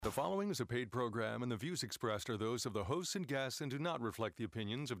The following is a paid program, and the views expressed are those of the hosts and guests and do not reflect the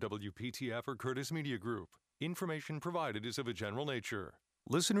opinions of WPTF or Curtis Media Group. Information provided is of a general nature.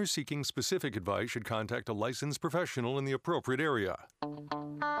 Listeners seeking specific advice should contact a licensed professional in the appropriate area.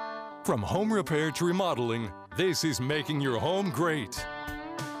 From home repair to remodeling, this is Making Your Home Great.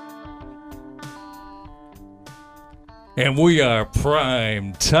 And we are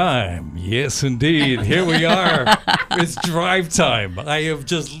prime time. Yes, indeed. Here we are. It's drive time. I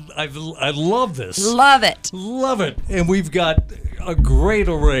love this. Love it. Love it. And we've got a great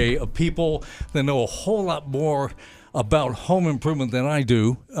array of people that know a whole lot more about home improvement than I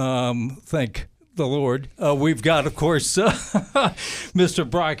do. Thank the Lord. We've got, of course, Mr.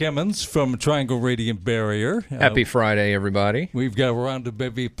 Brock Emmons from Triangle Radiant Barrier. Happy Friday, everybody. We've got Rhonda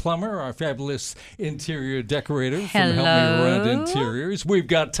Bevy Plummer, our fabulous interior decorator Hello. from Help Me Around Interiors. We've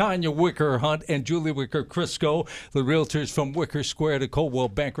got Tanya Wicker Hunt and Julie Wicker Crisco, the realtors from Wicker Square to Coldwell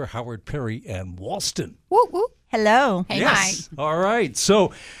Banker, Howard Perry, and Walston. Woo, woo. Hello. Hey, Yes. All right.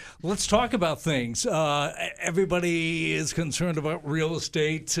 So let's talk about things. Everybody is concerned about real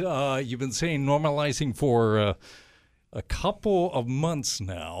estate. You've been saying normalizing for a couple of months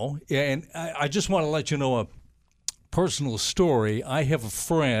now. And I just want to let you know a personal story. I have a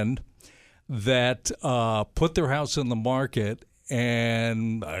friend that put their house in the market,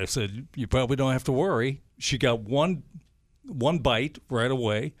 and I said, you probably don't have to worry. She got one bite right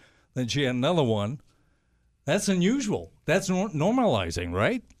away. Then she had another one. That's unusual. That's normalizing,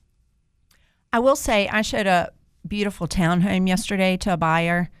 right? I will say I showed a beautiful townhome yesterday to a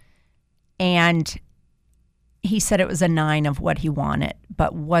buyer, and he said it was a 9 of what he wanted,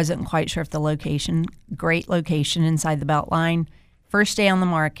 but wasn't quite sure if the location, great location inside the Beltline. First day on the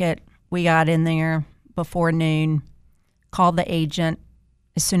market, we got in there before noon, called the agent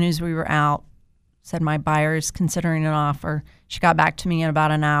as soon as we were out, said my buyer's considering an offer. She got back to me in about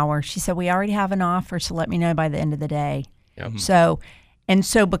an hour. She said, we already have an offer, so let me know by the end of the day. Yep. So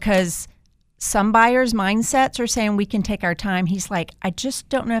because some buyers' mindsets are saying we can take our time, he's like, I just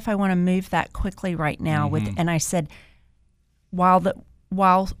don't know if I want to move that quickly right now. And I said,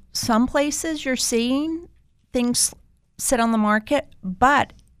 while some places you're seeing things sit on the market,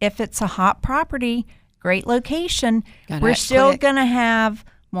 but if it's a hot property, great location, we're still going to have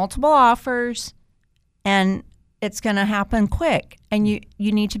multiple offers, and it's going to happen quick, and you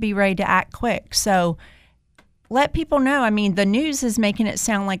need to be ready to act quick. So let people know. I mean, the news is making it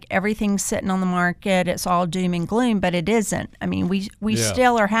sound like everything's sitting on the market, it's all doom and gloom, but it isn't. I mean, we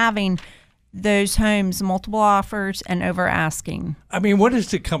still are having those homes, multiple offers, and over asking. I mean, what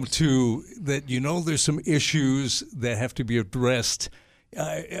does it come to that there's some issues that have to be addressed?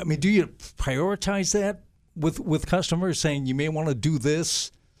 I mean, do you prioritize that with customers saying you may want to do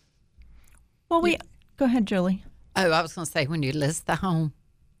this? Well, go ahead, Julie. Oh, I was going to say when you list the home.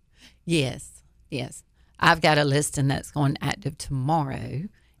 Yes. I've got a listing that's going active tomorrow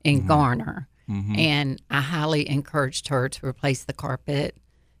in Garner. And I highly encouraged her to replace the carpet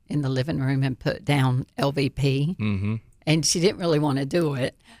in the living room and put down LVP. And she didn't really want to do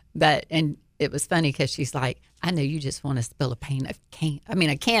it. And it was funny because she's like, I know you just want to spill a can of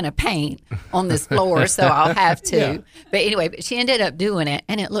paint on this floor, so I'll have to. Yeah. But anyway, she ended up doing it,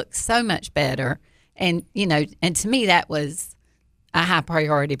 and it looked so much better. And, and to me, that was a high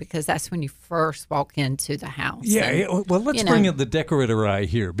priority because that's when you first walk into the house. Yeah, and, well, let's bring in the decorator eye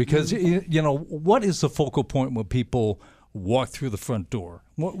here because, what is the focal point when people walk through the front door?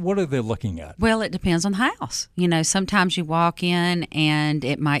 What are they looking at? Well, it depends on the house. Sometimes you walk in and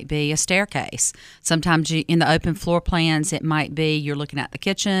it might be a staircase. Sometimes in the open floor plans, it might be you're looking at the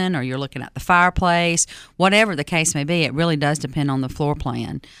kitchen or you're looking at the fireplace. Whatever the case may be, it really does depend on the floor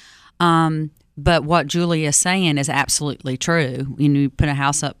plan. But what Julie is saying is absolutely true. When you put a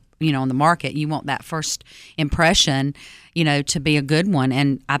house up, on the market, you want that first impression, to be a good one.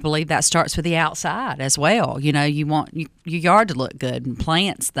 And I believe that starts with the outside as well. You want your yard to look good and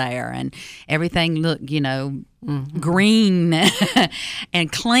plants there and everything look, green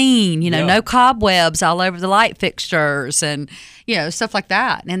and clean, no cobwebs all over the light fixtures and, stuff like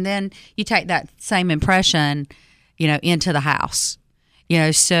that. And then you take that same impression, into the house,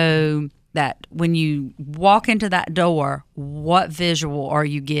 so that when you walk into that door, what visual are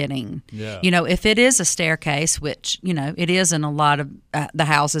you getting? Yeah. If it is a staircase, which, it is in a lot of the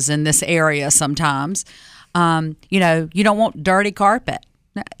houses in this area sometimes, you don't want dirty carpet,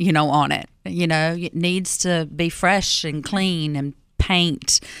 on it. It needs to be fresh and clean and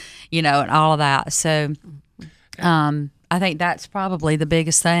paint, and all of that. So I think that's probably the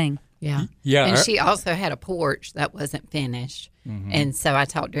biggest thing. Yeah. And she also had a porch that wasn't finished. And so I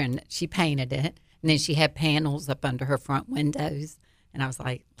talked to her, and she painted it. And then she had panels up under her front windows And I was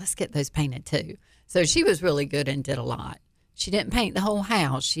like, let's get those painted too. So she was really good and did a lot. She didn't paint the whole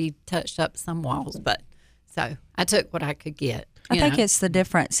house. She touched up some walls, but so I took what I could get. I think it's the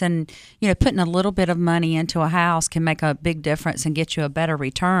difference, and putting a little bit of money into a house can make a big difference and get you a better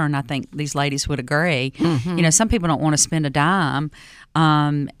return. I think these ladies would agree. Mm-hmm. Some people don't want to spend a dime,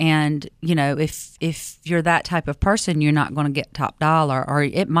 and if you're that type of person, you're not going to get top dollar, or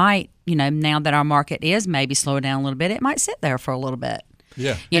it might. Now that our market is maybe slowing down a little bit, it might sit there for a little bit.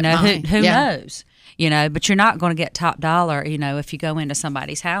 Yeah, who knows? But you're not going to get top dollar. If you go into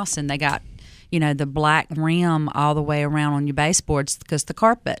somebody's house and they got the black rim all the way around on your baseboards because the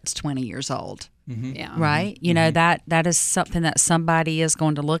carpet's 20 years old. Mm-hmm. Yeah. Right? That is something that somebody is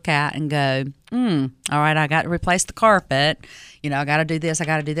going to look at and go, all right, I got to replace the carpet. I got to do this,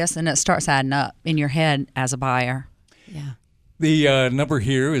 and it starts adding up in your head as a buyer. Yeah. The number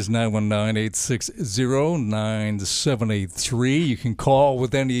here is 919-860-9783. You can call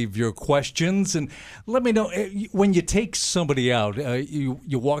with any of your questions and let me know when you take somebody out. You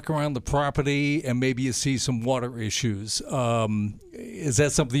walk around the property and maybe you see some water issues. Is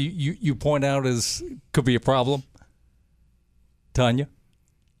that something you point out as could be a problem, Tanya?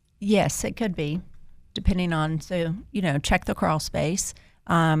 Yes, it could be, depending on check the crawl space.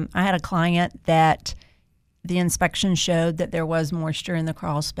 I had a client that. The inspection showed that there was moisture in the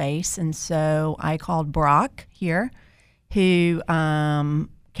crawl space, and so I called Brock here, who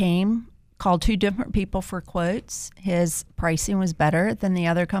came, called 2 different people for quotes. His pricing was better than the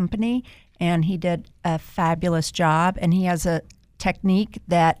other company, and he did a fabulous job, and he has a technique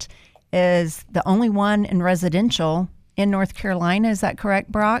that is the only one in residential in North Carolina. Is that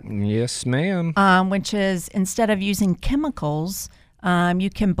correct, Brock? Yes, ma'am. Which is instead of using chemicals, you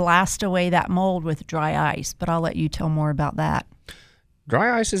can blast away that mold with dry ice, but I'll let you tell more about that.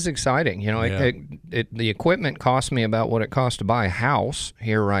 Dry ice is exciting. The equipment cost me about what it costs to buy a house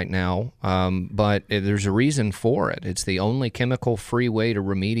here right now, but there's a reason for it. It's the only chemical-free way to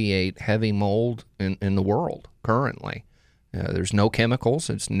remediate heavy mold in the world currently. There's no chemicals.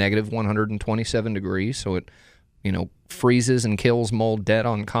 It's negative 127 degrees, so it freezes and kills mold dead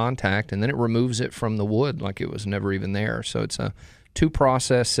on contact, and then it removes it from the wood like it was never even there. So it's a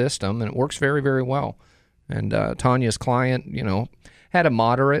 2-process system, and it works very, very well. And Tanya's client, had a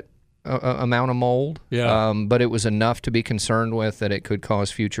moderate amount of mold, but it was enough to be concerned with that it could cause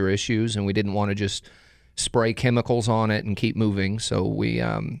future issues, and we didn't want to just spray chemicals on it and keep moving. So we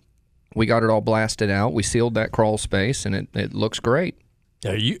got it all blasted out. We sealed that crawl space, and it looks great.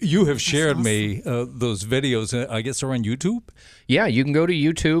 Yeah, you have shared me those videos. I guess they're on YouTube? Yeah, you can go to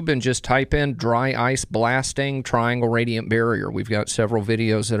YouTube and just type in dry ice blasting triangle radiant barrier. We've got several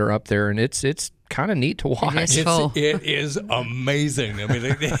videos that are up there, and it's kind of neat to watch. It is amazing. I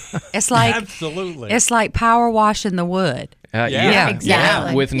mean, it's like absolutely. It's like power washing the wood. Yeah, exactly.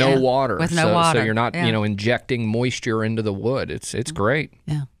 Yeah, with no water. With no water. So you're not, injecting moisture into the wood. It's great.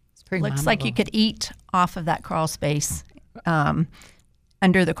 Yeah, it's pretty. Looks like you could eat off of that crawl space.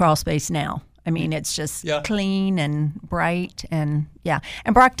 Under the crawl space now. I mean, it's just clean and bright, and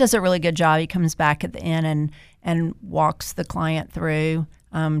And Brock does a really good job. He comes back at the end and walks the client through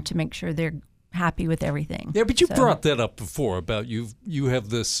to make sure they're happy with everything. Yeah, but you brought that up before about you have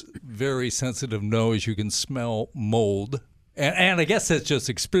this very sensitive nose. You can smell mold. And I guess that's just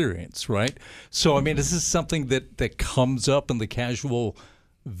experience, right? So, I mean, is this something that comes up in the casual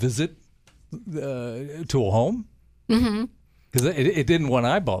visit to a home? Mm-hmm. Because it didn't when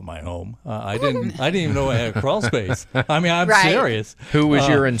I bought my home. I didn't even know I had a crawl space. I mean, I'm serious. Who was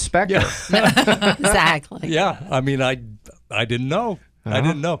your inspector? Yeah. Exactly. Yeah. I mean, I didn't know. I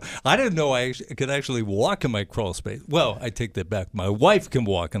didn't know. I didn't know I could actually walk in my crawl space. Well, I take that back. My wife can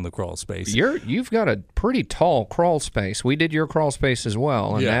walk in the crawl space. You've got a pretty tall crawl space. We did your crawl space as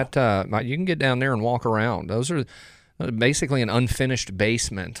well, and that you can get down there and walk around. Those are basically an unfinished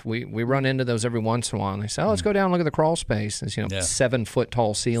basement. We run into those every once in a while, and they say, "Oh, let's go down and look at the crawl space." It's 7-foot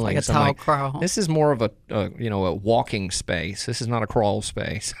tall ceilings. It's like a tall crawl. This is more of a walking space. This is not a crawl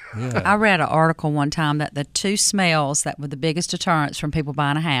space. Yeah. I read an article one time that the 2 smells that were the biggest deterrents from people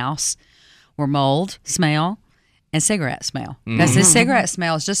buying a house were mold smell and cigarette smell. Because the cigarette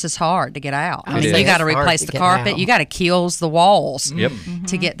smell is just as hard to get out. I mean, you got to replace the carpet. You got to kills the walls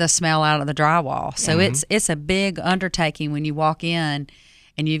to get the smell out of the drywall. So it's a big undertaking when you walk in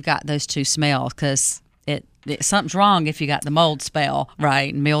and you've got those 2 smells, because something's wrong if you got the mold smell,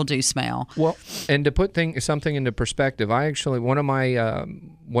 right, and mildew smell. Well, and to put something into perspective, I actually one of my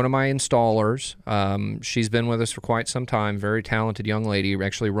installers, she's been with us for quite some time, very talented young lady,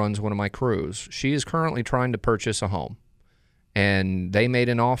 actually runs one of my crews. She is currently trying to purchase a home, and they made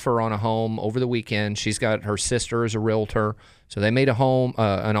an offer on a home over the weekend. She's got her sister as a realtor, so they made an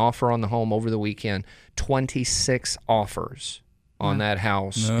offer on the home over the weekend. 26 offers on that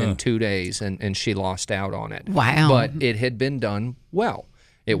house in 2 days, and she lost out on it. Wow. But it had been done well.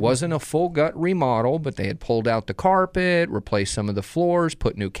 It wasn't a full gut remodel, but they had pulled out the carpet, replaced some of the floors,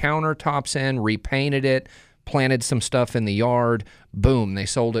 put new countertops in, repainted it, planted some stuff in the yard. Boom, they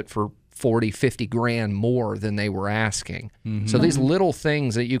sold it for 40, 50 grand more than they were asking. So these little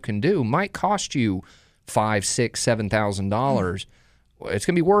things that you can do might cost you $5,000, $6,000, $7,000. It's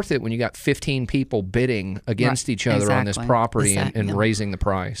going to be worth it when you got 15 people bidding against each other on this property and raising the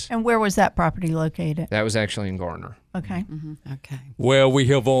price. And where was that property located? That was actually in Garner. Okay. Okay. Well, we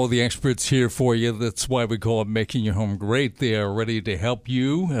have all the experts here for you. That's why we call it Making Your Home Great. They are ready to help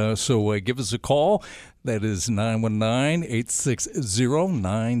you. So give us a call. That is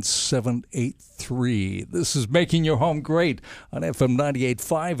 919-860-9783. This is Making Your Home Great on FM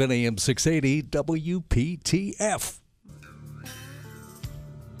 98.5 and AM 680 WPTF.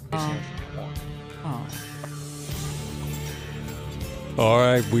 All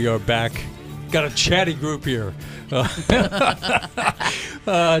right, we are back. Got a chatty group here. Tanya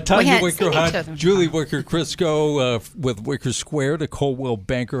Wicker, Julie Wicker, Crisco with Wicker Square, to Coldwell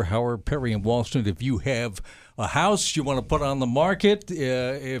Banker, Howard Perry, and Walston. If you have a house you want to put on the market,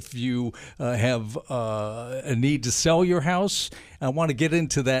 if you have a need to sell your house, I want to get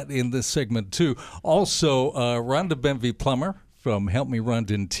into that in this segment too. Also, Rhonda Benvey Plummer from Help Me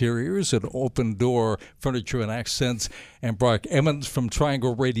Rhonda Interiors and Open Door Furniture and Accents, and Brock Emmons from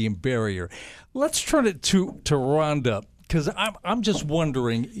Triangle Radiant Barrier. Let's turn it to Rhonda, because I'm just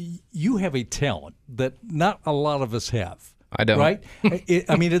wondering, you have a talent that not a lot of us have. I don't. Right?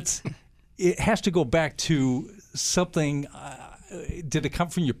 It has to go back to something. Did it come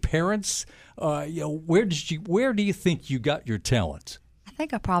from your parents? Where do you think you got your talent? I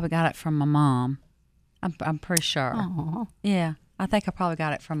think I probably got it from my mom. I'm pretty sure. Aww. Yeah, I think I probably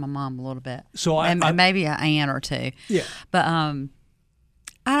got it from my mom a little bit. So and maybe an aunt or two. Yeah. But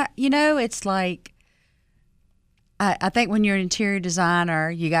it's like I think when you're an interior designer,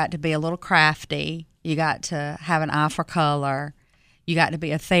 you got to be a little crafty. You got to have an eye for color. You got to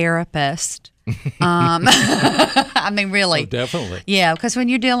be a therapist. I mean, really. Oh, definitely. Yeah, because when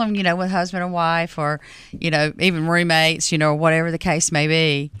you're dealing, with husband and wife, or even roommates, whatever the case may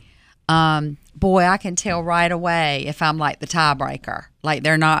be. Boy, I can tell right away if I'm like the tiebreaker, like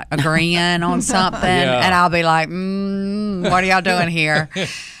they're not agreeing on something, and I'll be like, what are y'all doing here?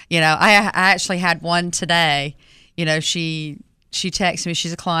 I actually had one today. She texted me.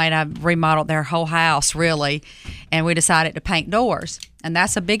 She's a client. I remodeled their whole house, really, and we decided to paint doors. And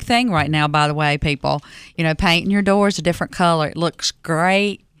that's a big thing right now, by the way, people. Painting your doors a different color. It looks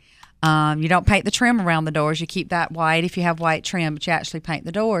great. You don't paint the trim around the doors. You keep that white if you have white trim, but you actually paint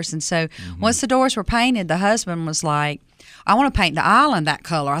the doors. And so once the doors were painted, the husband was like, I want to paint the island that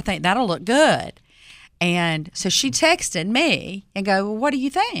color. I think that'll look good. And so she texted me and go, well, what do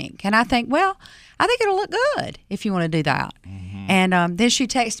you think? And I think, well, I think it'll look good if you want to do that. And then she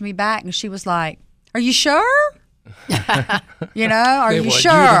texted me back and she was like, are you sure? Are you sure? You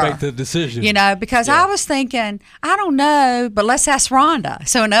to make the decision. Because I was thinking, I don't know, but let's ask Rhonda.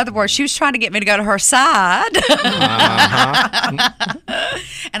 So in other words, she was trying to get me to go to her side.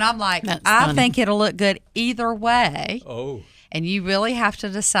 And I'm like, I think it'll look good either way. Oh. And you really have to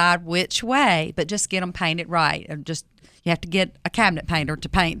decide which way, but just get them painted right. You have to get a cabinet painter to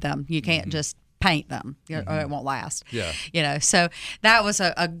paint them. You can't just paint them, or it won't last. Yeah. So that was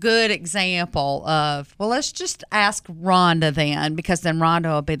a good example of, well, let's just ask Rhonda then, because then Rhonda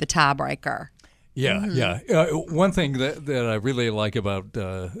will be the tiebreaker. Yeah, yeah. One thing that I really like about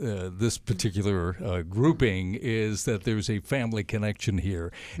this particular grouping is that there's a family connection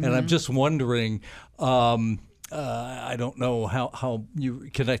here. And I'm just wondering, I don't know how you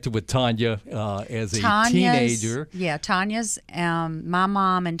connected with Tanya as a teenager. Yeah, Tanya's, my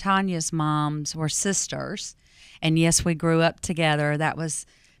mom and Tanya's moms were sisters. And yes, we grew up together. That was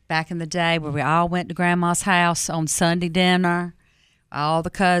back in the day where we all went to Grandma's house on Sunday dinner. All the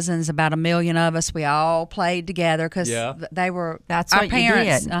cousins, about 1 million of us, we all played together because they were. That's our what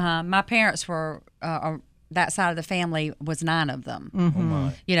parents. you did. My parents were. That side of the family was 9 of them.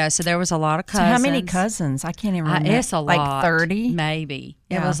 Oh So there was a lot of cousins. So how many cousins? I can't even remember. It's a lot. Like 30? Maybe.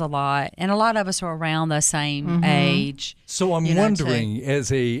 Yeah. It was a lot. And a lot of us were around the same age. So I'm wondering,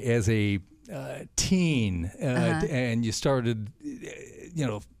 as a teen, and you started,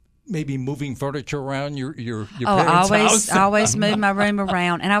 maybe moving furniture around your parents' house. I always moved my room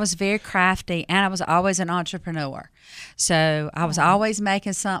around, and I was very crafty, and I was always an entrepreneur. So I was always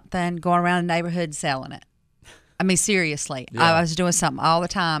making something, going around the neighborhood selling it. I mean, seriously, I was doing something all the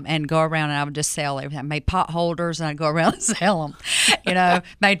time and go around and I would just sell everything. I made pot holders and I'd go around and sell them.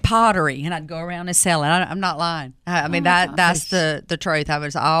 Made pottery and I'd go around and sell it. I'm not lying. I mean, that's the truth. I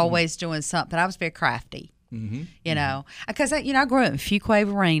was always doing something. I was very crafty, because I grew up in Fuquay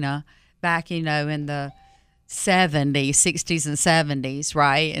Arena back, in the 70s, 60s and 70s,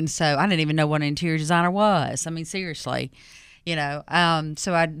 right? And so I didn't even know what an interior designer was. I mean, seriously. So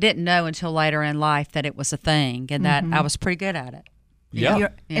I didn't know until later in life that it was a thing and that I was pretty good at it. Yeah.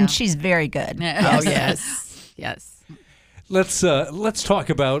 And she's very good. Oh, yes. Yes. Let's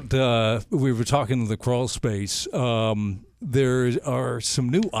talk about, we were talking the crawl space. There are some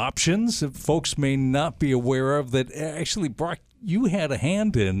new options that folks may not be aware of that actually, Brock, you had a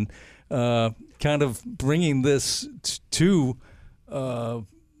hand in kind of bringing this to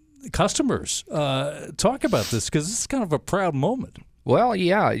customers. Talk about this because it's kind of a proud moment. Well,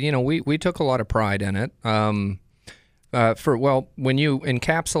 yeah, we took a lot of pride in it. When you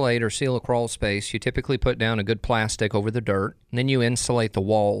encapsulate or seal a crawl space, you typically put down a good plastic over the dirt, and then you insulate the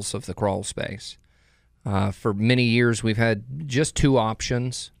walls of the crawl space. For many years, we've had just two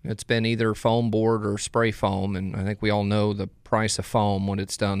options. It's been either foam board or spray foam, and I think we all know the price of foam, what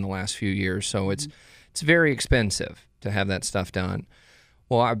it's done the last few years. So it's very expensive to have that stuff done.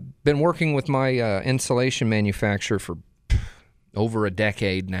 Well, I've been working with my insulation manufacturer for over a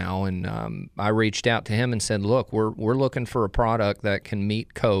decade now, and I reached out to him and said, look, we're looking for a product that can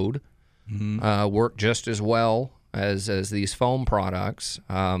meet code, work just as well as these foam products,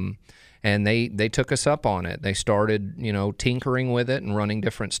 and they took us up on it. They started, tinkering with it and running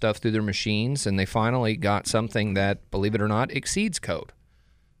different stuff through their machines, and they finally got something that, believe it or not, exceeds code.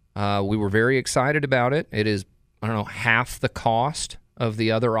 We were very excited about it. It is, half the cost of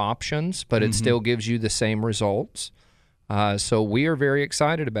the other options, but it still gives you the same results. So we are very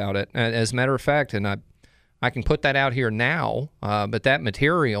excited about it. As a matter of fact, and I can put that out here now, but that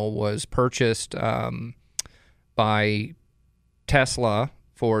material was purchased by Tesla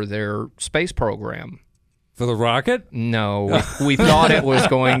for their space program. For the rocket? No, we thought it was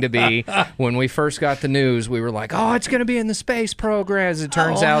going to be. When we first got the news, we were like, "Oh, it's going to be in the space program." As it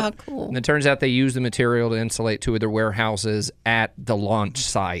turns out, how cool. And it turns out they used the material to insulate two of their warehouses at the launch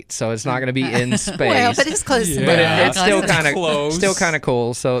site, so it's not going to be in space. Well, but it's close enough. But it's still close. kind of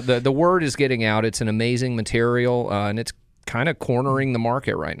cool. So the word is getting out. It's an amazing material, and it's kind of cornering the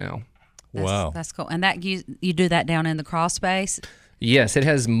market right now. Wow, that's cool. And that you do that down in the crawl space. Yes, it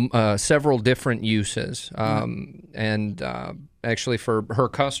has several different uses, and actually for her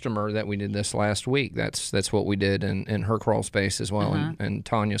customer that we did this last week, that's what we did in her crawl space as well, and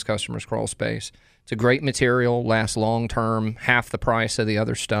Tanya's customer's crawl space. It's a great material, lasts long term, half the price of the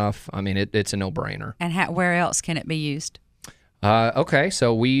other stuff. I mean, it's a no-brainer. And where else can it be used? Okay,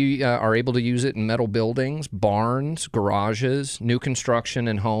 so we are able to use it in metal buildings, barns, garages, new construction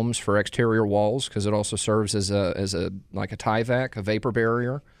and homes for exterior walls, because it also serves as a Tyvek, a vapor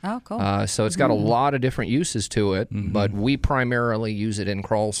barrier. Oh, cool. So it's got a lot of different uses to it, but we primarily use it in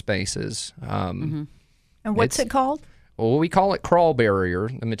crawl spaces. And what's it called? Well, we call it crawl barrier.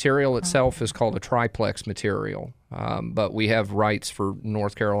 The material itself is called a triplex material, but we have rights for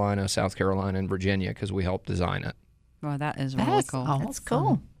North Carolina, South Carolina, and Virginia because we helped design it. Well, that is really cool. Awesome. That's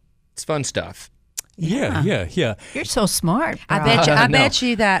cool. It's fun stuff. Yeah. You're so smart, Brock. I bet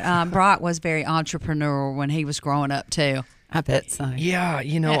you that Brock was very entrepreneurial when he was growing up too. I bet so. Yeah,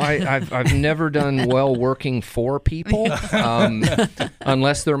 I've never done well working for people,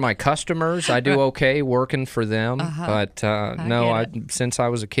 unless they're my customers. I do okay working for them, but since I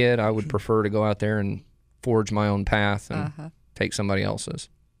was a kid, I would prefer to go out there and forge my own path and take somebody else's.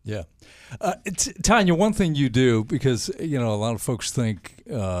 Yeah. Tanya, one thing you do, because, a lot of folks think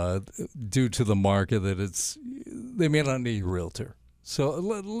due to the market that they may not need a realtor. So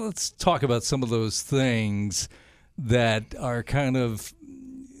let's talk about some of those things that are kind of,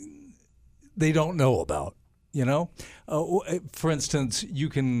 they don't know about, For instance, you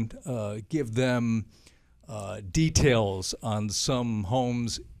can give them details on some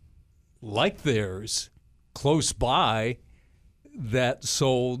homes like theirs close by that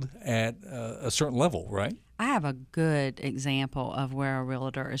sold at a certain level, right? I have a good example of where a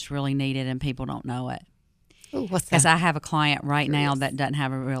realtor is really needed and people don't know it. Ooh, what's that? Because I have a client right now that doesn't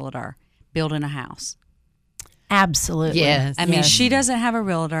have a realtor building a house. Absolutely. Yes. I mean, she doesn't have a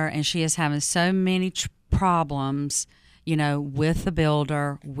realtor and she is having so many problems, with the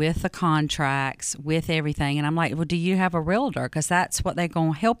builder, with the contracts, with everything. And I'm like, well, do you have a realtor? Because that's what they're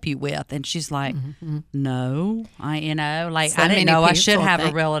going to help you with. And she's like, no, I didn't know I should have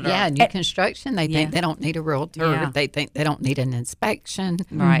a realtor. Yeah, new construction, they think they don't need a realtor. Yeah. They think they don't need an inspection.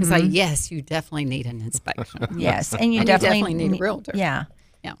 Right. It's like, yes, you definitely need an inspection. Yes, and you And definitely need a realtor. Yeah.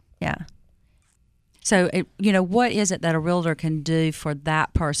 Yeah. Yeah. So, what is it that a realtor can do for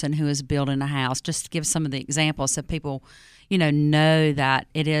that person who is building a house? Just to give some of the examples so people, know that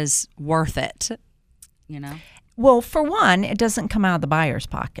it is worth it, Well, for one, it doesn't come out of the buyer's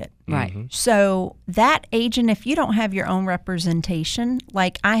pocket. Right. So that agent, if you don't have your own representation,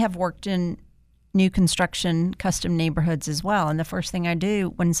 like I have worked in new construction, custom neighborhoods as well. And the first thing I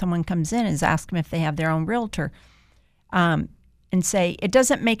do when someone comes in is ask them if they have their own realtor and say, it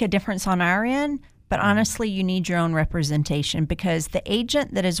doesn't make a difference on our end, but honestly, you need your own representation because the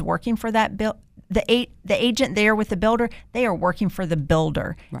agent that is working for that the agent there with the builder, they are working for the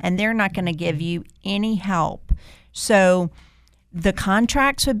builder, and they're not going to give you any help. So the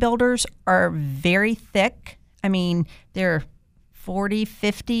contracts with builders are very thick. I mean, they're 40,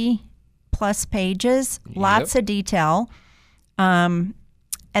 50 plus pages, lots of detail. And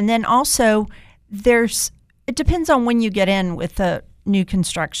then also it depends on when you get in with the new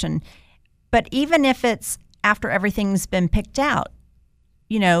construction. But even if it's after everything's been picked out,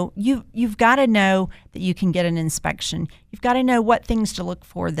 you've got to know that you can get an inspection. You've got to know what things to look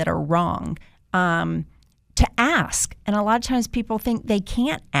for that are wrong, to ask. And a lot of times people think they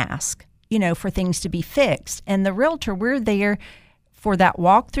can't ask, for things to be fixed. And the realtor, we're there for that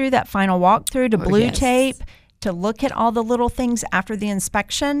walkthrough, that final walkthrough, to blue tape, to look at all the little things after the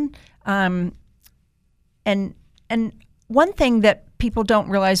inspection. And one thing that people don't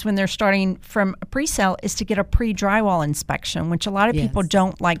realize when they're starting from a pre-sale is to get a pre-drywall inspection, which a lot of people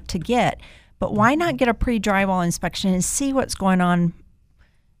don't like to get. But why not get a pre-drywall inspection and see what's going on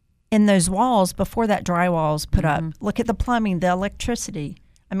in those walls before that drywall is put up? Look at the plumbing, the electrical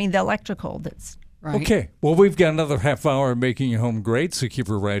that's Right. Okay. Well, we've got another half hour of Making Your Home Great, so keep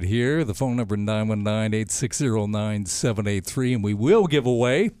her right here. The phone number 919-860-9783, and we will give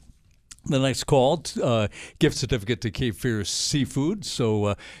away the next call, gift certificate to Cape Fear Seafood.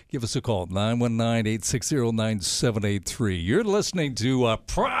 So give us a call, 919-860-9783. You're listening to a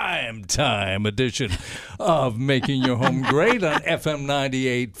prime time edition of Making Your Home Great on FM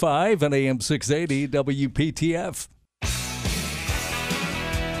 98.5 and AM 680 WPTF.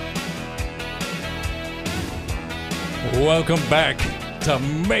 Welcome back to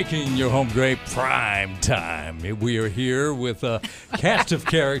Making Your Home Great Prime Time. We are here with a cast of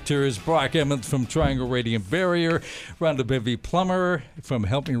characters: Brock Emmons from Triangle Radiant Barrier, Rhonda Bivy Plummer from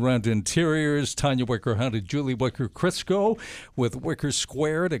Helping Round Interiors, Tanya Wicker-Hunt and Julie Wicker-Crisco with Wicker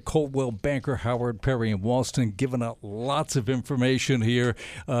Squared at Coldwell Banker, Howard Perry, and Walston, giving out lots of information here.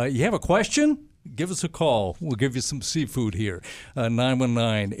 You have a question? Give us a call. We'll give you some seafood here.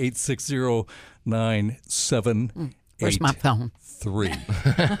 919-860-9783. Where's my phone? 3.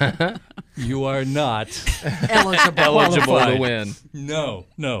 You are not eligible to win. No.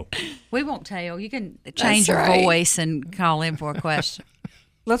 We won't tell. You can change That's your right. voice and call in for a question.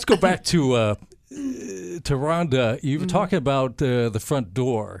 Let's go back to Rhonda. You were talking about the front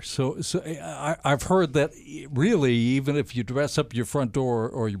door. So I've heard that really, even if you dress up your front door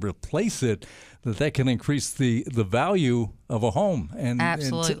or you replace it, that can increase the value of a home. And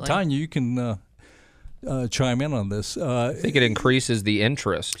Absolutely. Tanya, you can chime in on this. I think it increases the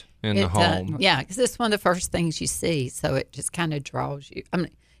interest in the home. Yeah, because it's one of the first things you see, so it just kind of draws you. I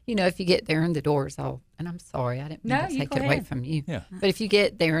mean, if you get there and the door's all, and I'm sorry, I didn't mean to take it away from you. Yeah. But if you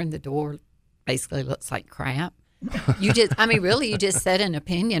get there and the door basically looks like crap, you just said an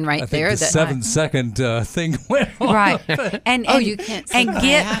opinion right I think there. the 7-second thing went on. Right. And you can't see and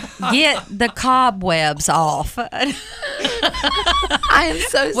get the cobwebs off. I am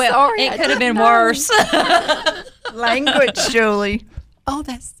so Well, sorry. it I could have didn't been know. worse. language, Julie. Oh,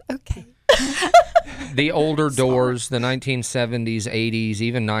 that's okay. The older doors, the 1970s, 80s,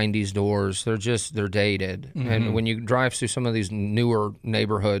 even 90s doors, they're dated. And when you drive through some of these newer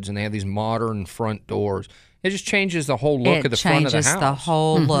neighborhoods and they have these modern front doors, it just changes the whole look of the front of the house. It changes the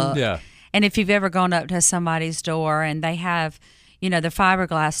whole look. Yeah. And if you've ever gone up to somebody's door and they have, the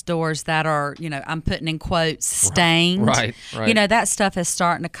fiberglass doors that are, I'm putting in quotes, stained. Right. That stuff is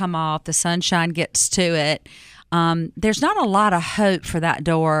starting to come off. The sunshine gets to it. There's not a lot of hope for that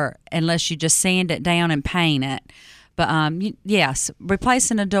door unless you just sand it down and paint it. But yes,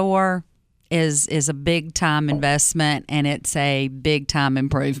 replacing a door is a big time investment, and it's a big time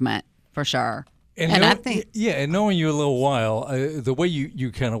improvement for sure. And I think, and knowing you a little while, the way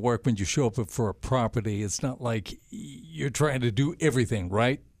you kind of work when you show up for a property, it's not like you're trying to do everything,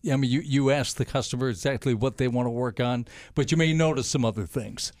 right? I mean, you ask the customer exactly what they want to work on, but you may notice some other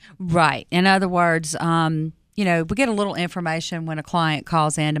things. Right. In other words, we get a little information when a client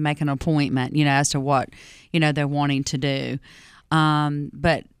calls in to make an appointment, as to what, they're wanting to do.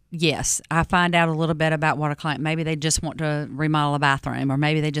 But yes, I find out a little bit about what a client, maybe they just want to remodel a bathroom, or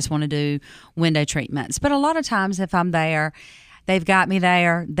maybe they just want to do window treatments. But a lot of times if I'm there, they've got me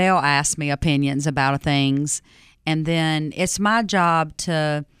there, they'll ask me opinions about things. And then it's my job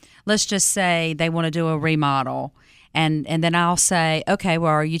to, let's just say they want to do a remodel. And then I'll say, okay,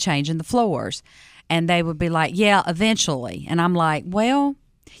 well, are you changing the floors? And they would be like, yeah, eventually. And I'm like, well,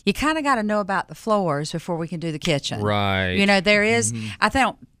 you kind of got to know about the floors before we can do the kitchen. Right. There is, I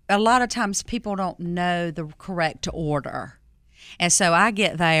think a lot of times people don't know the correct order. And so I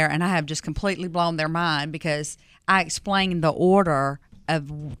get there and I have just completely blown their mind because I explain the order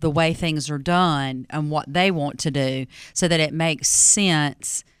of the way things are done and what they want to do so that it makes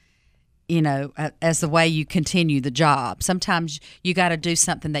sense, as the way you continue the job. Sometimes you got to do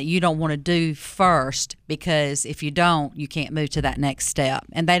something that you don't want to do first because if you don't, you can't move to that next step.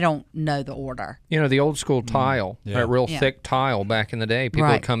 And they don't know the order. The old school tile, that real thick tile back in the day. People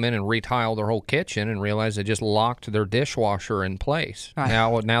would come in and retile their whole kitchen and realize they just locked their dishwasher in place. Right.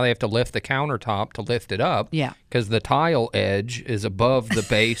 Now they have to lift the countertop to lift it up. Yeah. Because the tile edge is above the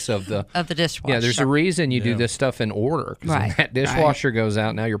base of the of the dishwasher. Yeah, there's a reason you do this stuff in order. Because when that dishwasher goes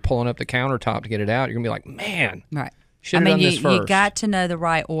out, now you're pulling up the countertop to get it out. You're gonna be like, man, should have done this first. You got to know the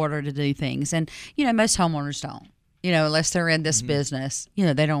right order to do things, and most homeowners don't. Unless they're in this business,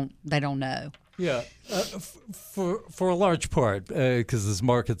 they don't know. Yeah, for a large part, because this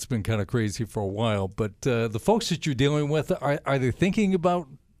market's been kind of crazy for a while. But the folks that you're dealing with, are they thinking about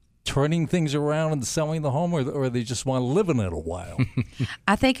turning things around and selling the home, or they just want to live in it a while?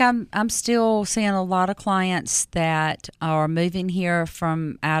 I think I'm still seeing a lot of clients that are moving here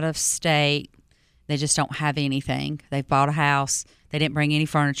from out of state. They just don't have anything. They've bought a house. They didn't bring any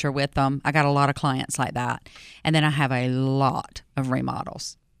furniture with them. I got a lot of clients like that. And then I have a lot of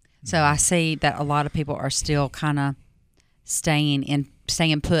remodels. So I see that a lot of people are still kind of staying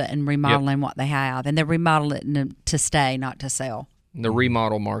put and remodeling what they have. And they're remodeling to stay, not to sell. The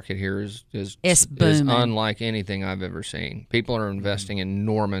remodel market here is unlike anything I've ever seen. People are investing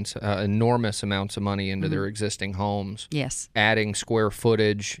enormous amounts of money into their existing homes. Yes. Adding square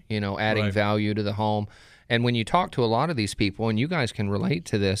footage, adding value to the home. And when you talk to a lot of these people, and you guys can relate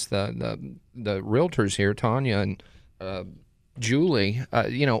to this, the realtors here, Tanya and Julie,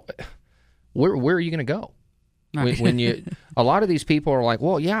 where are you going to go? Right. When a lot of these people are like,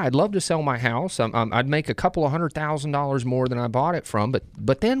 well, yeah, I'd love to sell my house. I'd make a couple of $100,000 more than I bought it from,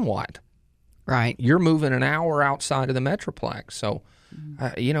 but then what? Right. You're moving an hour outside of the Metroplex, so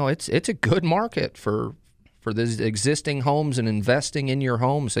it's a good market for these existing homes and investing in your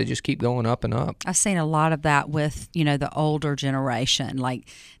homes. They just keep going up and up. I've seen a lot of that with the older generation. Like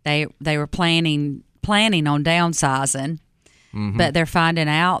they were planning on downsizing, but they're finding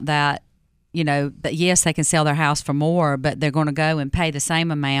out that. That yes, they can sell their house for more, but they're going to go and pay the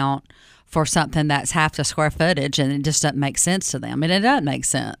same amount for something that's half the square footage, and it just doesn't make sense to them. And it doesn't make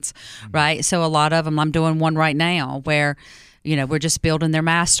sense, right? So a lot of them, I'm doing one right now where, we're just building their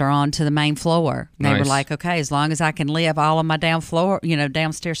master onto the main floor. And they were like, okay, as long as I can live all of my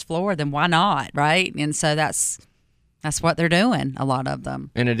downstairs floor, then why not, right? And so that's what they're doing, a lot of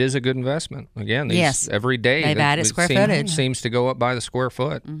them. And it is a good investment. Again, every day they've added square footage. Seems to go up by the square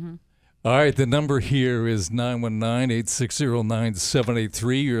foot. Mm-hmm. All right, the number here is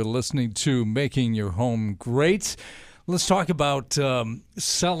 919-860-9783. You're listening to Making Your Home Great. Let's talk about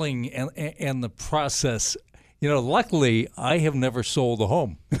selling and the process. Luckily, I have never sold a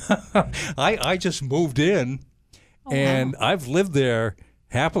home. I just moved in, and I've lived there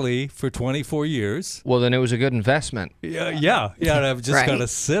happily for 24 years. Well, then it was a good investment. Yeah, and I'm just kind of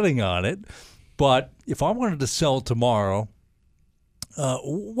sitting on it. But if I wanted to sell tomorrow,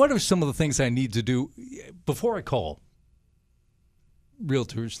 what are some of the things I need to do before I call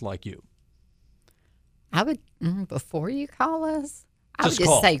realtors like you? I would, before you call us, I would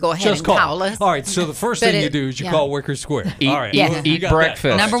just say go ahead and call us. All right, so the first thing you do is you call Wicker Square. All right, eat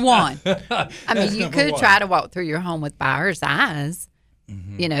breakfast. Number one. I mean, you could try to walk through your home with buyer's eyes.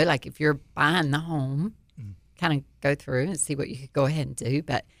 Like if you're buying the home, kind of go through and see what you could go ahead and do.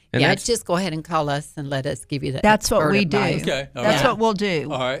 But just go ahead and call us and let us give you that. That's what we do. Okay, that's what we'll do.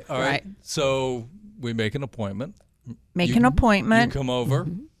 All right. So we make an appointment. Make an appointment. You come over.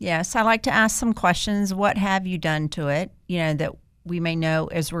 Yes, I like to ask some questions. What have you done to it? That we may know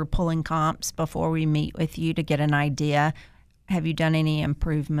as we're pulling comps before we meet with you to get an idea. Have you done any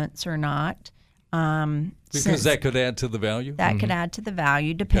improvements or not? Because that could add to the value? That could add to the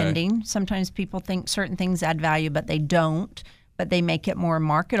value, depending. Okay. Sometimes people think certain things add value, but they don't. But they make it more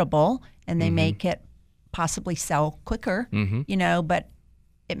marketable, and they make it possibly sell quicker, but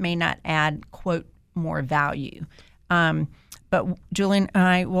it may not add, quote, more value. But Julie and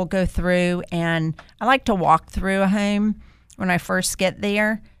I will go through, and I like to walk through a home when I first get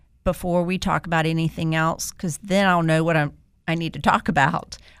there before we talk about anything else, because then I'll know what I need to talk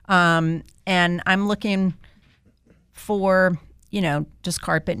about. And I'm looking for, does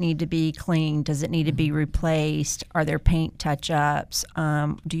carpet need to be cleaned? Does it need to be replaced? Are there paint touch-ups?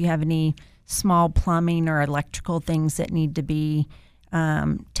 Do you have any small plumbing or electrical things that need to be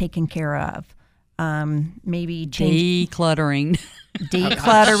taken care of? Maybe decluttering,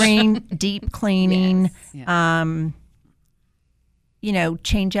 deep cleaning. Yes. Yeah.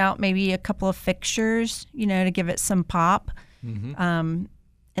 Change out maybe a couple of fixtures, to give it some pop. And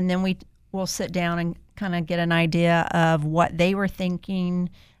then we'll sit down and kind of get an idea of what they were thinking.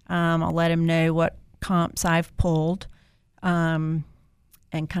 I'll let them know what comps I've pulled, and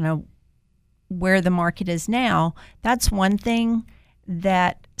kind of where the market is now. That's one thing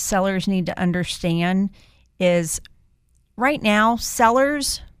that sellers need to understand is right now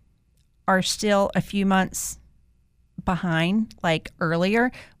sellers are still a few months behind, like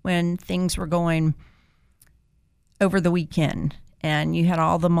earlier when things were going over the weekend and you had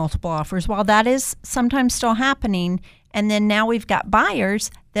all the multiple offers. While that is sometimes still happening, and then now we've got buyers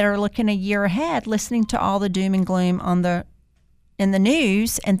that are looking a year ahead, listening to all the doom and gloom in the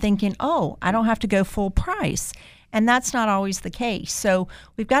news and thinking, oh, I don't have to go full price. And that's not always the case. So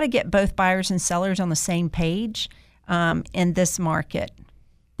we've got to get both buyers and sellers on the same page in this market,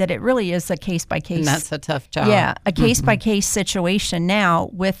 that it really is a case-by-case. And that's a tough job. Yeah, a case-by-case situation now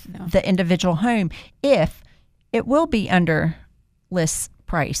with the individual home. If it will be under list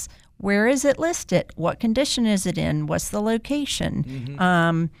price, where is it listed? What condition is it in? What's the location?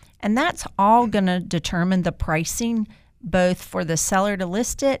 And that's all going to determine the pricing, both for the seller to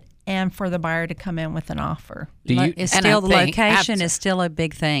list it and for the buyer to come in with an offer. The location is still a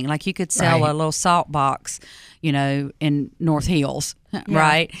big thing. Like you could sell a little salt box, in North Hills,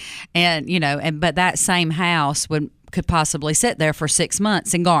 right? And but that same house could possibly sit there for 6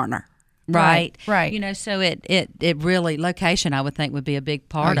 months in Garner, right? Right. So it really, location I would think would be a big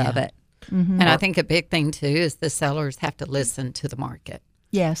part of it. And I think a big thing too is the sellers have to listen to the market.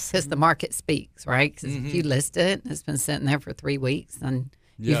 Yes. Because the market speaks, right? Because if you list it, it's been sitting there for 3 weeks and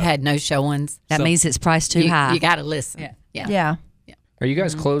you've had no showings. That means it's priced too high. You got to listen. Yeah. Are you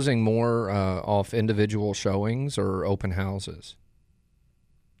guys closing more off individual showings or open houses?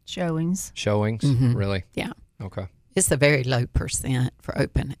 Showings. Showings? Really? Yeah. Okay. It's a very low percent for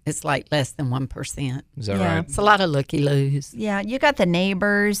open. It's like less than 1%. Is that right? It's a lot of looky-loos. Yeah, you got the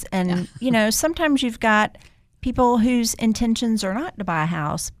neighbors, and sometimes you've got people whose intentions are not to buy a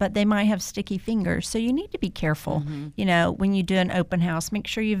house, but they might have sticky fingers. So you need to be careful. When you do an open house, make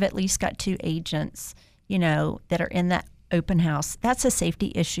sure you've at least got 2 agents, that are in that open house. That's a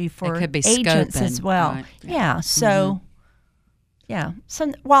safety issue for agents as well. Right. Yeah. So,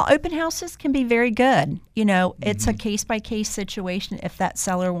 So while open houses can be very good, it's a case-by-case situation if that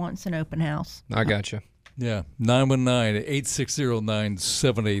seller wants an open house. I gotcha. Yeah,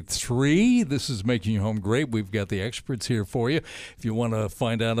 919-860-9783. This is Making Your Home Great. We've got the experts here for you. If you want to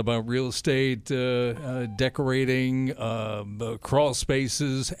find out about real estate, decorating, crawl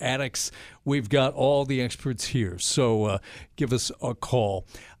spaces, attics, we've got all the experts here. So give us a call.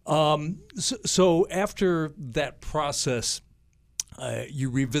 So after that process, you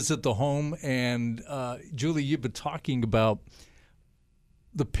revisit the home, and Julie, you've been talking about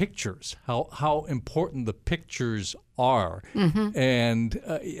the pictures, how important the pictures are, and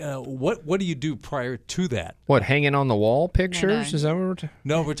what do you do prior to that? What, hanging on the wall pictures? No. Is that what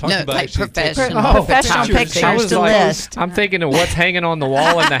we're talking about? Like professional pictures to list. I'm thinking of what's hanging on the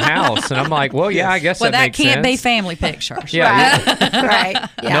wall in the house, and I'm like, well, I guess that makes sense. Well, that can't be family pictures. Right.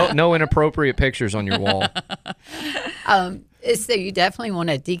 Yeah. No inappropriate pictures on your wall. So you definitely want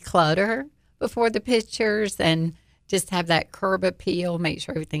to declutter before the pictures and just have that curb appeal, make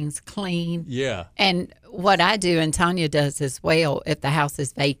sure everything's clean. Yeah. And what I do, and Tanya does as well, if the house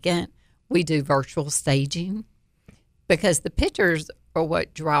is vacant, we do virtual staging because the pictures are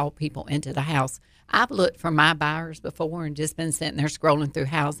what draw people into the house. I've looked for my buyers before and just been sitting there scrolling through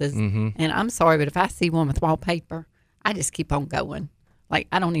houses. And I'm sorry, but if I see one with wallpaper, I just keep on going. Like,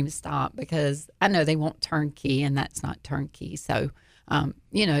 I don't even stop because I know they want turnkey, and that's not turnkey. So, so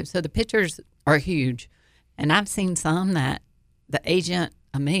the pictures are huge. And I've seen some that the agent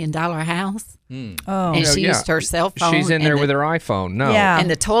 $1 million house. Oh, And she used her cell phone. She's in there with her iPhone. No. Yeah. And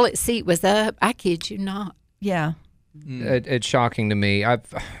the toilet seat was up. I kid you not. yeah. It's shocking to me.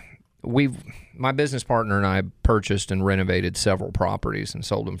 My business partner and I purchased and renovated several properties and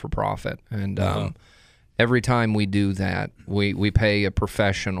sold them for profit. And every time we do that, we pay a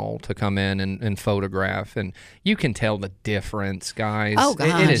professional to come in and photograph. And you can tell the difference, guys. Oh,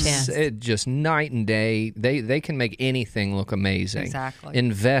 gosh, it is yes. just night and day. They can make anything look amazing. Exactly.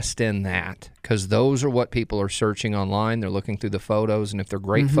 Invest in that, because those are what people are searching online. They're looking through the photos, and if they're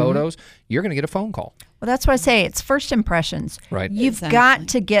great photos, you're going to get a phone call. Well, that's why I say it's first impressions. Right. You've got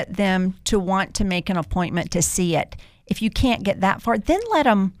to get them to want to make an appointment to see it. If you can't get that far, then let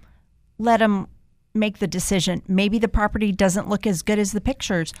them make the decision. Maybe the property doesn't look as good as the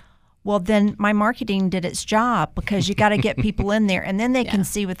pictures. Well, then my marketing did its job, because you got to get people in there, and then they can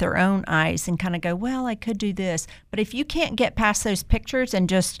see with their own eyes and kind of go, well, I could do this. But if you can't get past those pictures and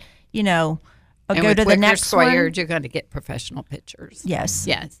just, And go with to the Wicker next Squared, one. you're going to get professional pictures. Yes.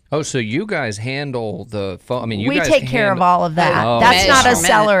 Yes. Oh, so you guys handle the phone? I mean, We guys take care of handle- all of that. Oh, That's not a Measurements.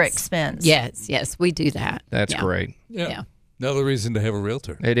 seller expense. Yes, we do that. That's Yeah. great. Yeah. Another reason to have a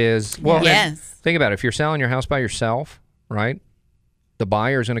realtor. It is. Well, and Yes. think about it. If you're selling your house by yourself, right? The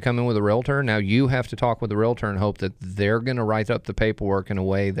buyer is going to come in with a realtor. Now you have to talk with the realtor and hope that they're going to write up the paperwork in a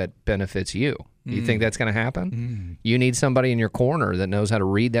way that benefits you. You think that's going to happen? You need somebody in your corner that knows how to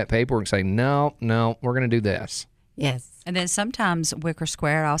read that paperwork and say, no, we're going to do this. Yes. And then sometimes Wicker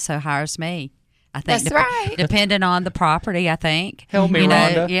Square also hires me. I think That's right. depending on the property, I think. Help me,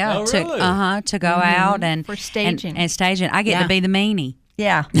 Rhonda. Yeah, Oh, really? to go out and For staging. and staging. I get Yeah. to be the meanie.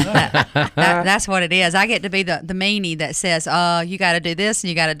 Yeah. That's what it is. I get to be the meanie that says, you got to do this, and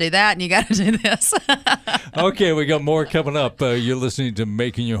you got to do that, and you got to do this. Okay, we got more coming up. You're listening to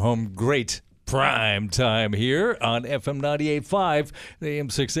Making Your Home Great. Prime time here on FM 98.5, AM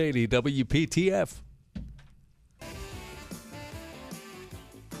 680 WPTF.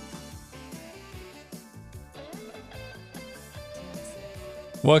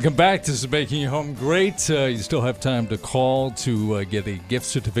 Welcome back. This is Making Your Home Great. You still have time to call to get a gift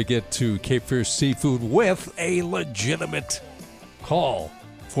certificate to Cape Fear Seafood with a legitimate call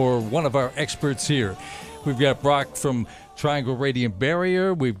for one of our experts here. We've got Brock from Triangle Radiant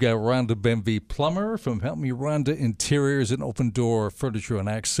Barrier. We've got Rhonda Benvie Plumber from Help Me Rhonda Interiors and Open Door Furniture and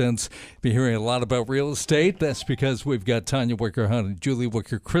Accents. Be hearing a lot about real estate. That's because we've got Tanya Wicker Hunt and Julie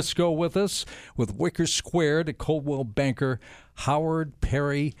Wicker Crisco with us, with Wicker Squared at Coldwell Banker, Howard,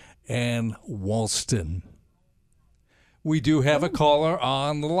 Perry, and Walston. We do have a caller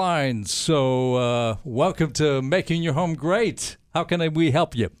on the line, so welcome to Making Your Home Great. How can we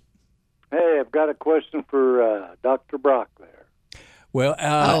help you? Hey, I've got a question for Dr. Brock there. Well,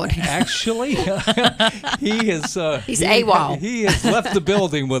 actually, he is. He's AWOL. He has left the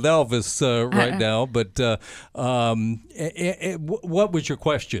building with Elvis right now. But what was your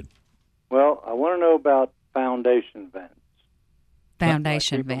question? Well, I want to know about foundation vents.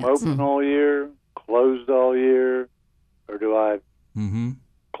 Foundation Keep them vents. open all year, closed all year, or do I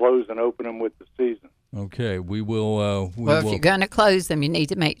close and open them with the season? Okay, we will. Well, if you're going to close them, you need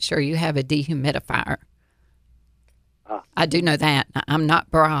to make sure you have a dehumidifier. I do know that. I'm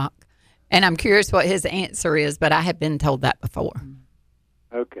not Brock, and I'm curious what his answer is, but I have been told that before.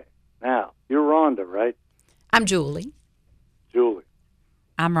 Okay. Now, you're Rhonda, right? I'm Julie. Julie.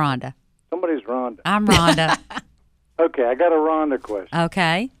 I'm Rhonda. Somebody's Rhonda. I'm Rhonda. Okay, I got a Rhonda question.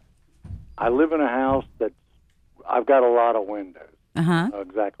 Okay. I live in a house that's, I've got a lot of windows. Uh huh. I don't know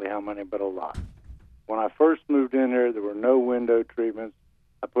exactly how many, but a lot. When I first moved in there were no window treatments.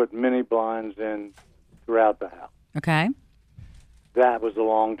 I put mini blinds in throughout the house. Okay. That was a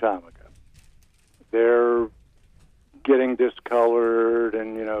long time ago. They're getting discolored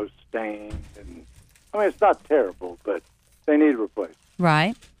and, stained. And I mean, it's not terrible, but they need replaced.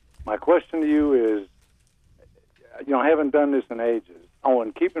 Right. My question to you is, I haven't done this in ages. Oh,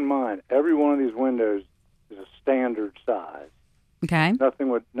 and keep in mind, every one of these windows is a standard size. Okay. Nothing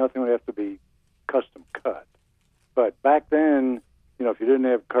would have to be custom cut. But back then, if you didn't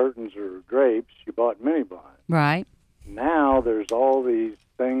have curtains or drapes, you bought mini blinds. Right. Now there's all these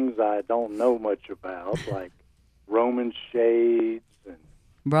things I don't know much about, like Roman shades and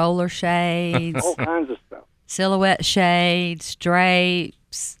Roller shades, all kinds of stuff. silhouette shades,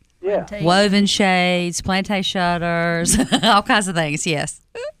 drapes, Yeah, woven shades, plantain shutters, all kinds of things. Yes.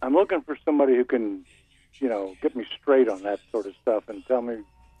 I'm looking for somebody who can, get me straight on that sort of stuff and tell me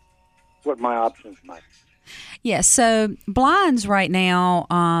what my options might be. Yeah. So blinds right now.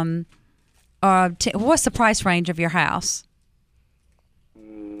 What's the price range of your house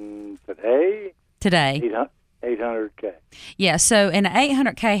Today, today? 800K. Yeah, so in an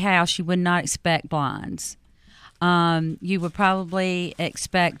 800K house, you would not expect blinds. You would probably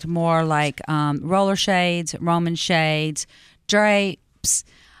expect more like roller shades, Roman shades, drapes.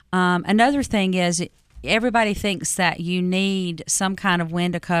 Another thing is everybody thinks that you need some kind of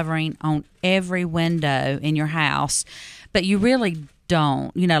window covering on every window in your house, but you really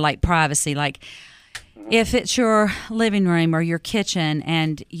don't, like privacy. Like if it's your living room or your kitchen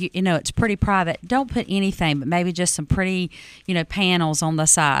and it's pretty private, don't put anything but maybe just some pretty, panels on the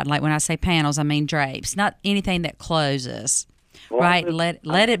side. Like when I say panels, I mean drapes, not anything that closes. Well, right?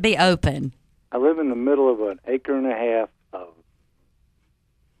 Let it be open. I live in the middle of an acre and a half of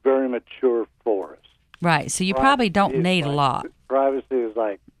very mature forest. Right. So you probably don't need a lot. Privacy is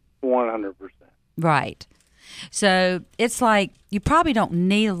like 100%. Right. So it's like you probably don't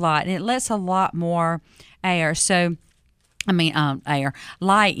need a lot, and it lets a lot more air.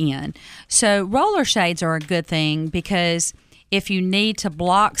 Light in. So roller shades are a good thing because if you need to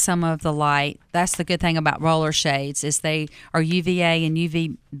block some of the light, that's the good thing about roller shades is they are UVA and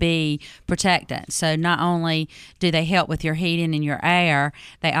UVB protectant. So not only do they help with your heating and your air,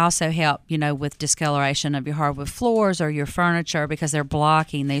 they also help, with discoloration of your hardwood floors or your furniture because they're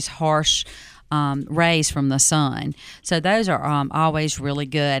blocking these harsh rays from the sun. So those are always really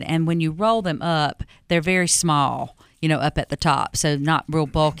good. And when you roll them up, they're very small, up at the top. So not real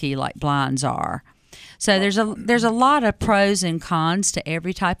bulky like blinds are. So there's a lot of pros and cons to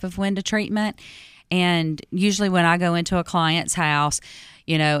every type of window treatment. And usually when I go into a client's house,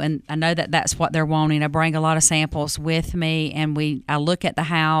 and I know that that's what they're wanting, I bring a lot of samples with me and I look at the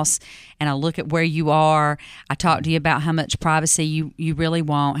house and I look at where you are. I talk to you about how much privacy you really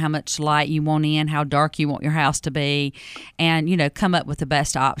want, how much light you want in, how dark you want your house to be, and, come up with the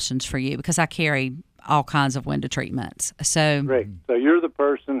best options for you because I carry all kinds of window treatments. So great. So you're the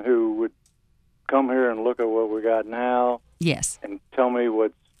person who would come here and look at what we got now. Yes. And tell me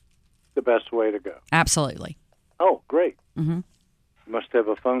what's the best way to go. Absolutely. Oh, great. Mm-hmm. You must have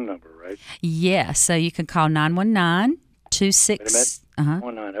a phone number, right? Yes. So you can call 919-26...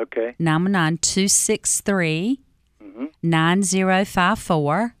 919, okay.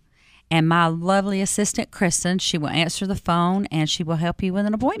 919-263-9054. And my lovely assistant, Kristen, she will answer the phone and she will help you with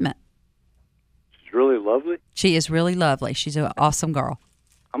an appointment. She's really lovely? She is really lovely. She's an awesome girl.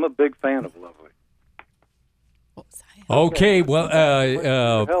 I'm a big fan of lovely. Okay,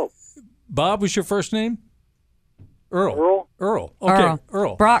 well, Bob was your first name? Earl. Okay,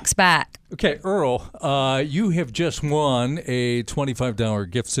 Earl. Brock's back. Okay, Earl, you have just won a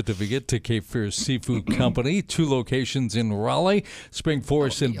 $25 gift certificate to Cape Fear Seafood Company, 2 locations in Raleigh, Spring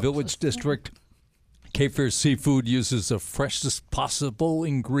Forest and Village District. Cape Fear Seafood uses the freshest possible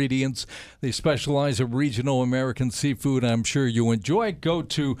ingredients. They specialize in regional American seafood. I'm sure you enjoy. Go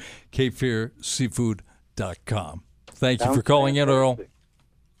to CapeFearSeafood.com. Thank you for calling in, Earl.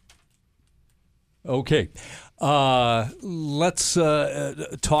 Okay. Let's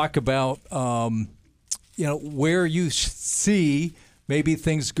talk about, where you see maybe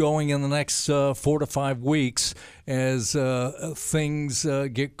things going in the next 4 to 5 weeks as things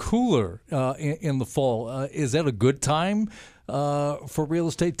get cooler in the fall. Is that a good time for real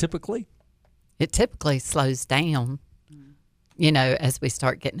estate typically? It typically slows down, as we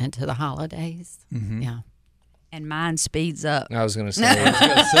start getting into the holidays. Mm-hmm. Yeah. And mine speeds up. I was going to say.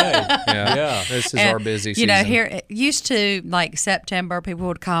 Yeah. This is our busy season. Here, it used to, like September, people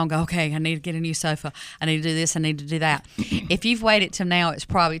would call and go, okay, I need to get a new sofa. I need to do this. I need to do that. If you've waited till now, it's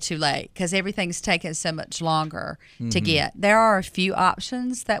probably too late because everything's taken so much longer to get. There are a few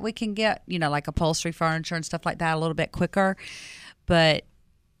options that we can get, like upholstery furniture and stuff like that a little bit quicker. But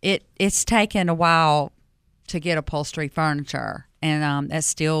it's taken a while to get upholstery furniture. And that's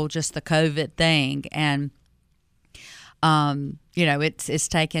still just the COVID thing. And it's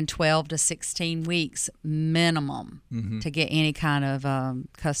taken 12 to 16 weeks minimum to get any kind of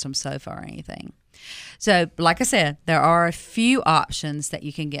custom sofa or anything. So, like I said, there are a few options that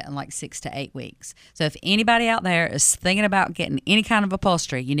you can get in like 6 to 8 weeks. So, if anybody out there is thinking about getting any kind of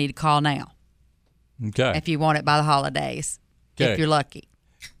upholstery, you need to call now. Okay. If you want it by the holidays, if you're lucky.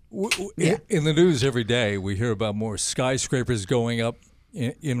 In the news every day, we hear about more skyscrapers going up.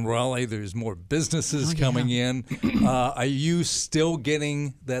 In Raleigh, there's more businesses coming in. Are you still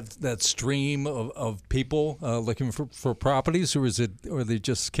getting that stream of people looking for properties, or are they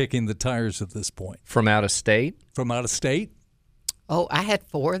just kicking the tires at this point? From out of state? From out of state? Oh, I had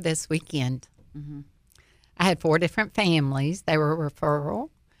 4 this weekend. Mm-hmm. I had 4 different families. They were referral,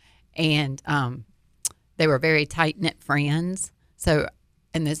 and they were very tight-knit friends. So,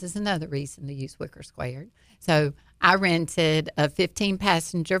 and this is another reason to use Wicker Squared. So I rented a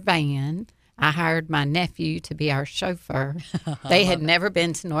 15-passenger van. I hired my nephew to be our chauffeur. They had never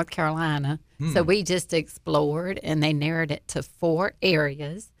been to North Carolina. So we just explored, and they narrowed it to 4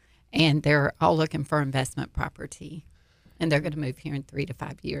 areas, and they're all looking for investment property. And they're going to move here in 3 to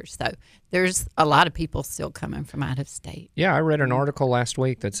 5 years. So there's a lot of people still coming from out of state. Yeah, I read an article last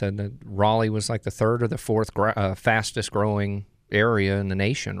week that said that Raleigh was like the 3rd or the 4th fastest growing area in the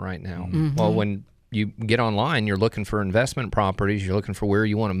nation right now. Mm-hmm. Well, when you get online, you're looking for investment properties, you're looking for where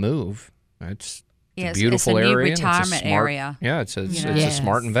you want to move. It's a beautiful it's a area. New retirement area. Yeah, it's a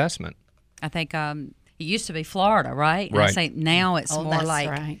smart investment. I think it used to be Florida, right? And right. I think now it's more like,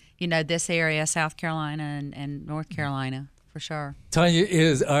 right. This area, South Carolina and North Carolina, for sure. Tanya,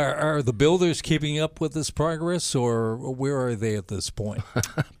 are the builders keeping up with this progress, or where are they at this point?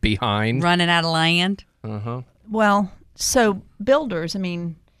 Behind. Running out of land? Uh-huh. Well, so builders,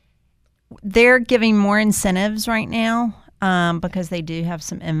 they're giving more incentives right now because they do have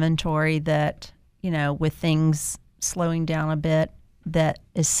some inventory that, with things slowing down a bit, that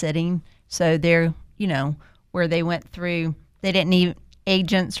is sitting. So they're, where they went through, they didn't need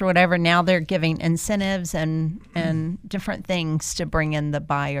agents or whatever. Now they're giving incentives and different things to bring in the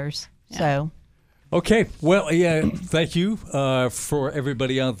buyers. Yeah. So. Okay. Well, yeah, thank you for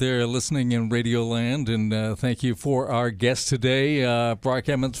everybody out there listening in Radio Land, and thank you for our guest today, Brock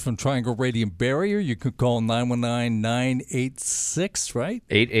Emmons from Triangle Radiant Barrier. You can call 919-986, right?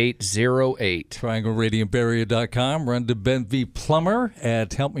 8808. TriangleRadiantBarrier.com. Run to Ben V. Plummer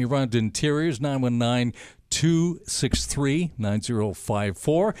at Help Me Run Interiors,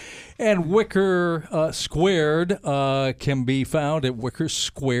 919-263-9054. And Wicker Squared can be found at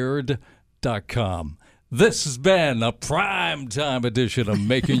wickersquared.com. This has been a prime time edition of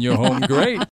Making Your Home Great.